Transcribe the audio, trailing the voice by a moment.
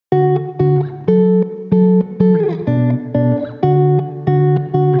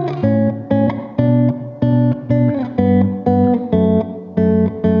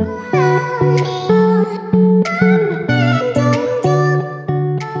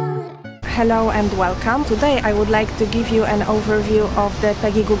Hello and welcome. Today I would like to give you an overview of the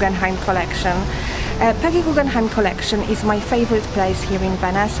Peggy Guggenheim Collection. Peggy Guggenheim Collection is my favorite place here in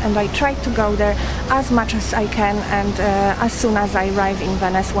Venice, and I try to go there as much as I can and as soon as I arrive in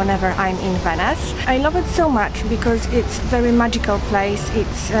Venice, whenever I'm in Venice. I love it so much because it's a very magical place.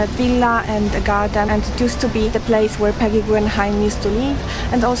 It's a villa and a garden, and it used to be the place where Peggy Guggenheim used to live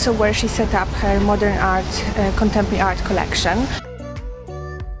and also where she set up her modern art, contemporary art collection.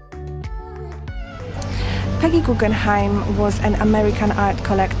 Peggy Guggenheim was an American art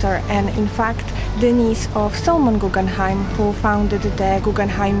collector and in fact the niece of Solomon Guggenheim, who founded the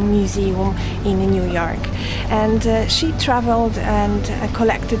Guggenheim Museum in New York. And she traveled and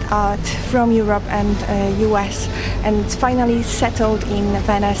collected art from Europe and US, and finally settled in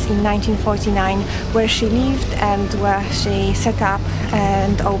Venice in 1949, where she lived and where she set up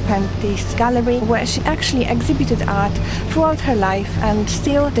and opened this gallery where she actually exhibited art throughout her life, and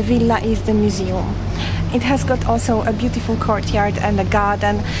still the villa is the museum. It has got also a beautiful courtyard and a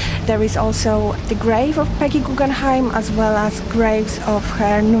garden. There is also the grave of Peggy Guggenheim as well as graves of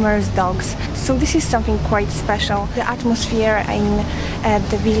her numerous dogs. So this is something quite special. The atmosphere in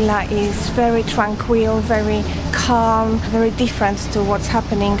the villa is very tranquil, very calm, very different to what's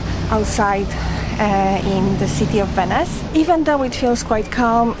happening outside in the city of Venice. Even though it feels quite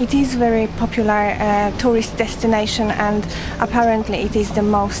calm, it is very popular tourist destination, and apparently it is the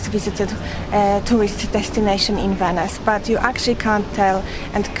most visited tourist destination in Venice, but you actually can't tell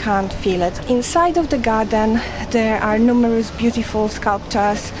and can't feel it. Inside of the garden there are numerous beautiful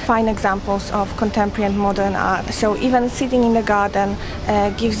sculptures, fine examples of contemporary and modern art, so even sitting in the garden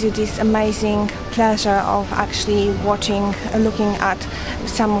gives you this amazing pleasure of actually watching, looking at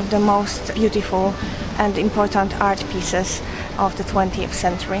some of the most beautiful and important art pieces of the 20th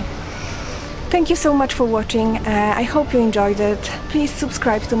century. Thank you so much for watching. I hope you enjoyed it. Please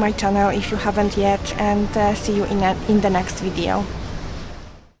subscribe to my channel if you haven't yet, and see you in the next video.